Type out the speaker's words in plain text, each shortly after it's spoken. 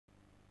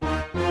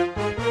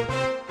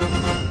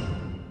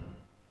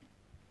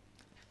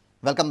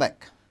Welcome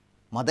back.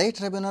 Madai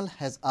Tribunal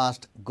has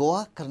asked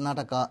Goa,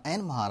 Karnataka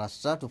and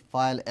Maharashtra to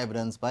file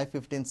evidence by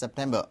 15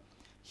 September.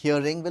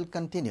 Hearing will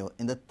continue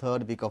in the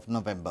third week of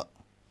November.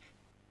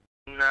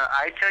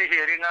 आयच्या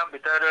हियरिंगा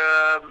भितर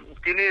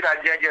तिन्ही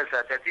राज्यां जे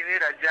आसा त्या तिन्ही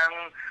राज्यांक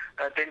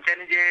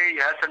तेंच्यांनी जे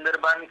ह्या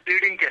संदर्भात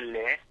प्लीडिंग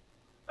केल्ले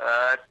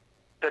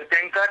तर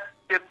तेंका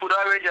ते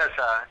पुरावे जे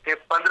आसा ते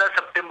 15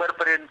 सप्टेंबर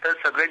पर्यंत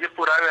सगळे जे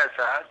पुरावे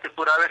आसा ते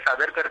पुरावे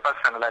सादर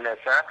करपाक सांगलेले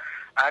आसा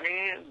आणि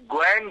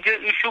गोंयान जे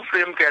इश्यू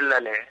फ्रेम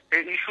केल्ले ते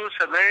इश्यू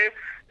सगळे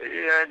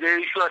जे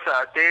इश्यू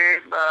आसा ते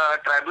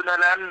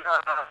ट्रायब्युनलान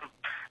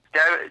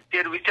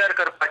त्याचेर विचार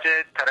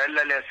करपाचे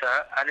थारायल्ले आसा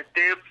आणि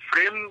ते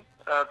फ्रेम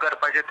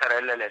करपाचे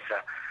थारायल्ले आसा.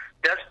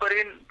 त्याच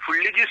परीन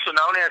फुडली जी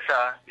सुनावणी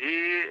आसा ही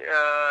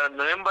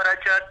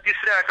नोव्हेंबराच्या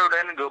 3ऱ्या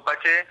आठवड्यान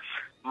घेवपाचे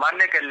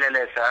मान्य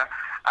केल्लेले आसा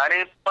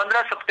आणि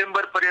 15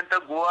 सप्टेंबर पर्यंत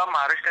गोवा,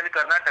 महाराष्ट्र आणि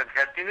कर्नाटक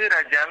ह्या तिन्ही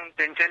राज्यांक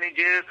तेंच्यांनी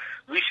जे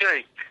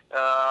विषय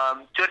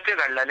चर्चेक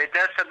हाडलेले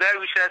त्या सगळ्या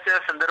विषयाच्या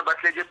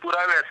संदर्भातले जे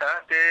पुरावे आसा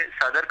ते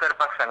सादर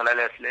करपाक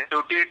सांगलेले असले.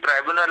 शेवटी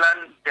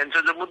ट्रायब्युनलान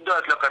त्यांचो जो मुद्दो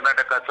असलो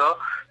कर्नाटकाचो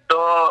तो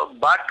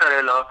बाद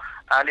ठरयलो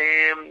आणि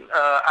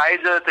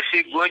आयज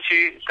तशी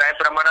गोंयची कांय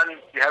प्रमाणात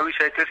ह्या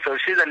विशयाचेर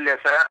सरशी जाल्ली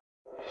आसा.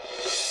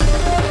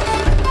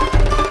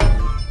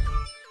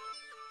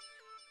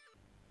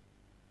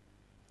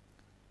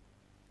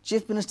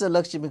 Chief Minister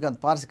Laxmikant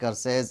Parsekar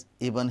says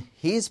even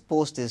his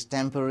post is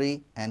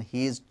temporary and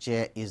his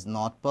chair is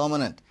not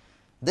permanent.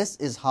 This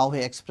is how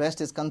he expressed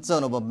his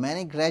concern over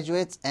many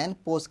graduates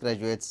and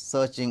postgraduates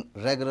searching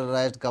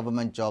regularized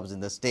government jobs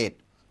in the state.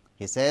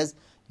 He says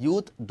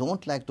youth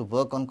don't like to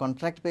work on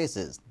contract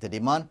basis. They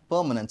demand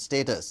permanent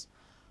status.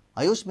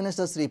 Ayush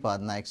Minister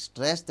Shripad Naik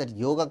stressed that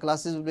yoga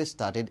classes will be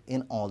started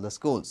in all the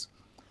schools.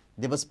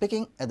 They were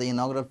speaking at the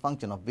inaugural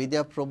function of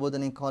Vidya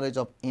Prabhodini College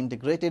of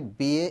Integrated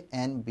BA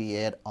and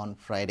BEd on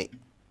Friday.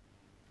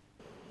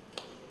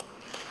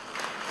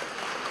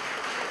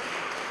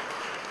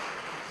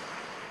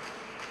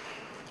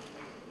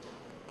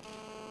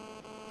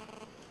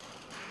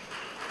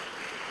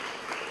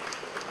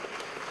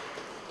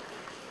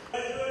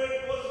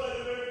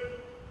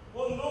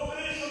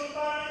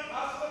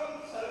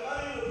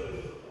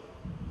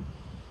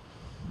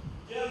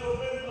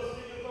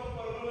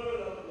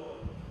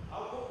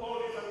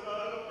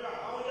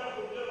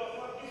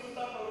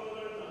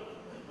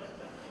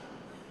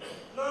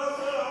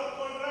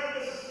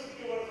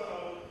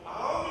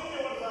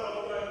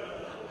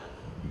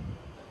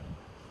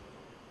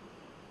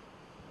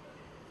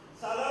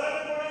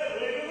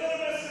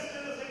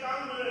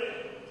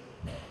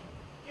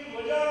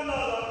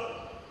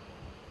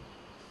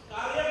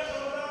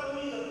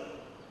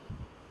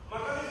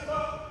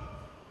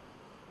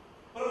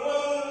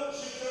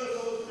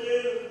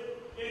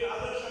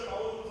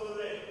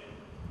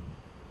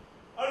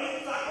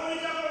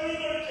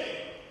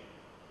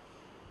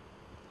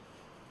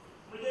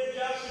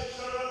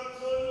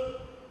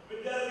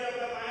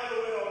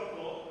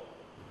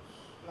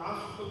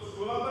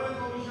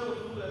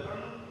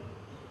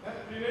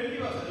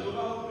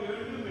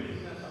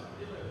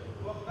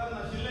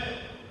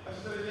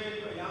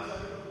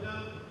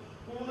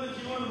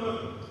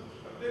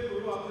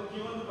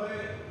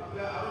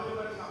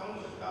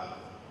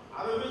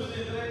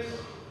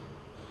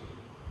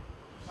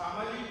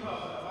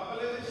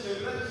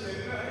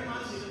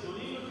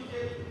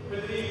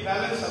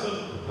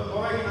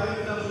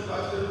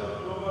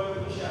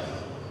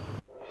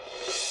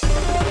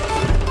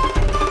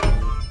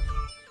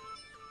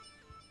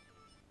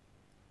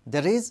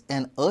 There is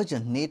an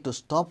urgent need to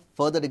stop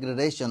further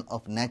degradation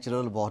of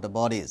natural water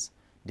bodies.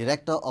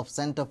 Director of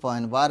Center for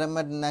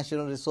Environment and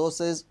Natural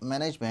Resources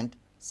Management,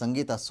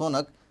 Sangeeta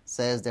Sonak,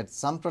 says that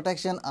some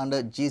protection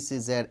under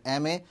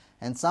GCZ-MA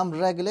and some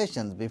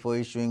regulations before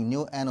issuing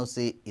new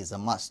NOC is a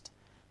must.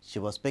 She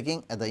was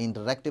speaking at the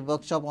interactive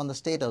workshop on the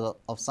status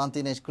of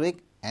Santinage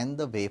Creek and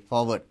the way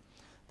forward.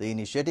 The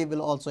initiative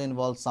will also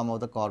involve some of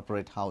the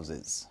corporate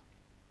houses.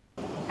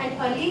 And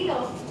earlier,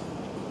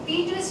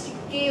 we just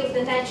gave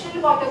the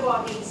natural water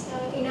bodies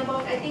in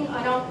about, I think,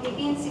 around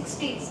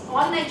 1860s.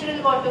 All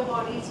natural water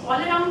bodies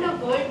all around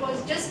the world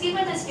was just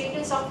given a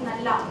status of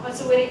Nalla or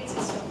sewerage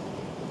system.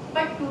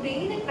 But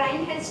today the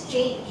trend has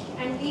changed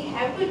and we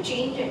have to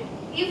change it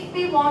if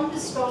we want to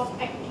stop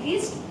at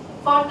least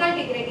further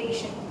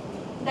degradation.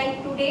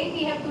 Then today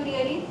we have to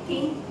really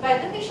think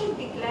whether we should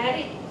declare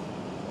it.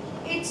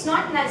 It's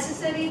not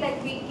necessary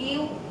that we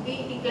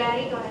declare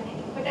it or anything.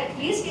 But at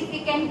least if we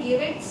can give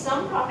it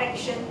some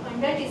protection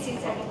under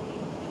GCZ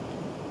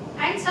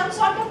and some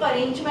sort of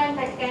arrangement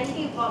that can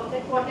be worked,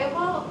 that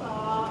whatever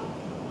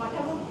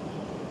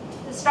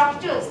the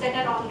structures that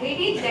are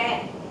already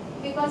there,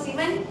 because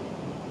even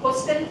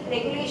coastal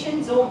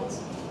regulation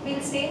zones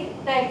will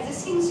save the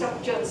existing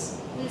structures,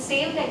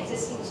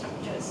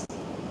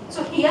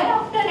 So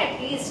hereafter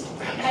at least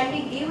when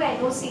we give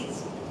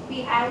NOCs,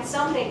 we have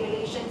some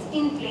regulations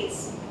in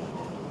place.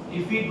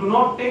 If we do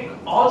not take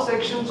all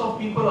sections of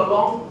people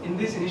along in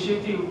this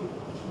initiative,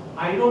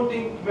 I don't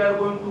think we are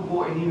going to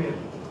go anywhere.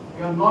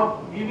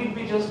 We will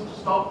be just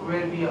stopped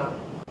where we are.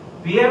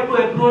 We have to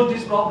approach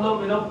this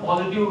problem in a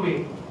positive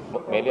way.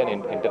 Mainly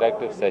an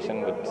interactive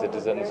session with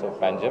citizens of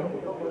Panjim.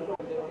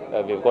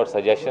 We've got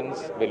suggestions.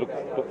 We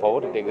look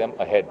forward to take them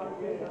ahead.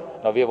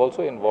 Now we have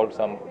also involved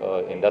some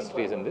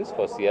industries in this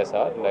for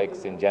CSR, like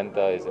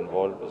Syngenta is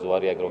involved,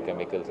 Zuari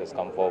Agrochemicals has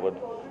come forward,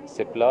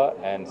 Cipla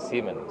and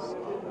Siemens.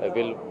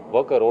 We'll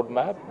work a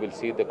roadmap, we'll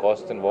see the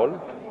costs involved,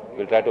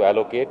 we'll try to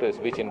allocate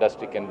which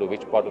industry can do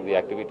which part of the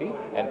activity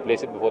and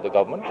place it before the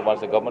government.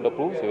 Once the government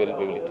approves, we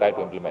will try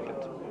to implement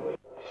it.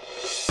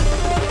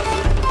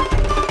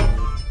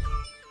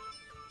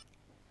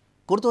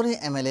 Kurtore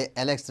MLA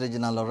Alex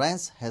Regina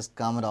Lawrence has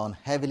come down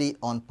heavily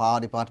on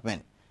Power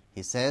Department.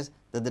 He says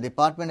that the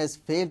department has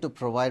failed to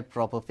provide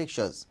proper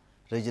fixtures.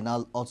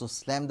 Reginald also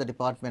slammed the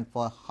department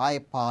for high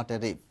power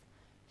tariff.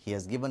 He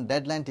has given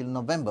deadline till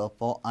November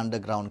for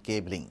underground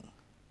cabling.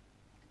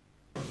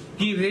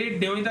 He rate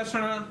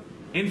Devita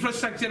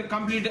infrastructure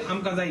complete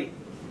amkazai.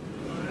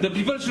 The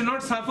people should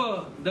not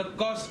suffer the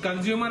cost.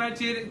 Consumer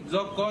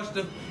जो cost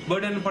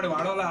burden पड़े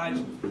वाढवला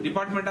आज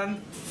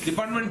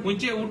department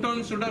hunche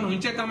uton sudan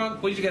hunche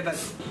kamak पैसे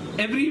घेतात.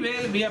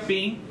 Everywhere we are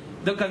paying,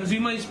 the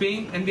consumer is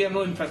paying, and we have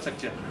no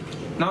infrastructure.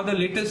 Now the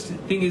latest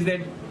thing is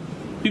that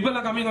people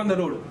are coming on the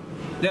road.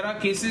 There are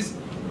cases.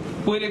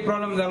 पहिले एक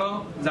problem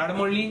झालो झाड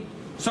मोडली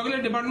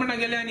सगळे department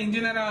गेले आणि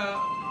इंजिनियर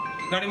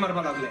गाडी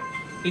मारपा लागले.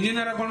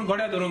 इंजिनियर कोण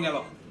गोड्या धरून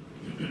गेलो.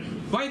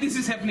 Why this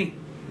is happening?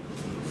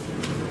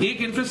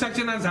 एक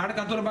इन्फ्रास्ट्रक्चर ना झाड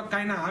कातरपाक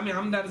काय ना. आम्ही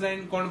आमदार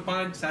जाईन कोण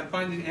पंच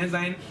सरपंच हे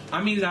जाईन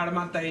आम्ही झाड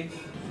मारताय.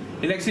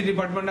 इलेक्ट्रिसिटी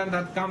डिपार्टमेंटान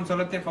तात काम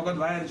चलत ते फकत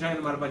वायर जॉइन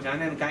मारपाचे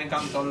आनी काय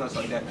काम चलना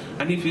सध्या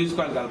आनी फ्यूज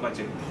कॉइल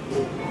घालपाचे.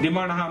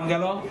 डिमांड हा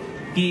आमगेलो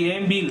की हे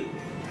bill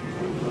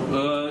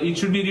it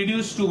should be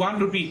reduced to 1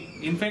 rupee.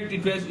 In fact,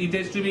 it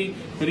has to be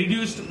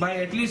reduced by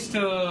at least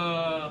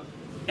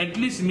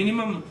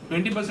minimum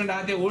 20%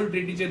 are the old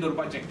treaty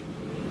dorpache.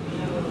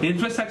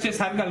 Infrastructure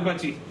sar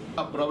galpachi.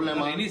 A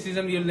problem. Any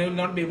season you will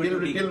not be able to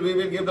dig. Till we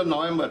will give the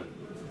November.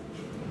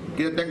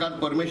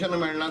 Permission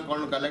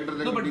collector.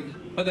 No, but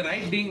for the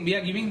right thing, we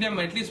are giving them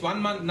at least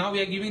 1 month. Now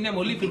we are giving them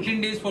only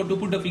 15 days to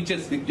put the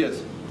fixtures.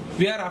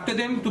 We are after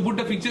them to put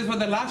the fixtures for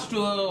the last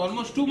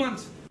almost 2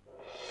 months.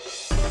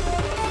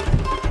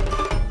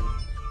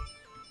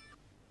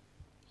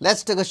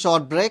 Let's take a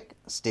short break.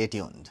 Stay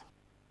tuned.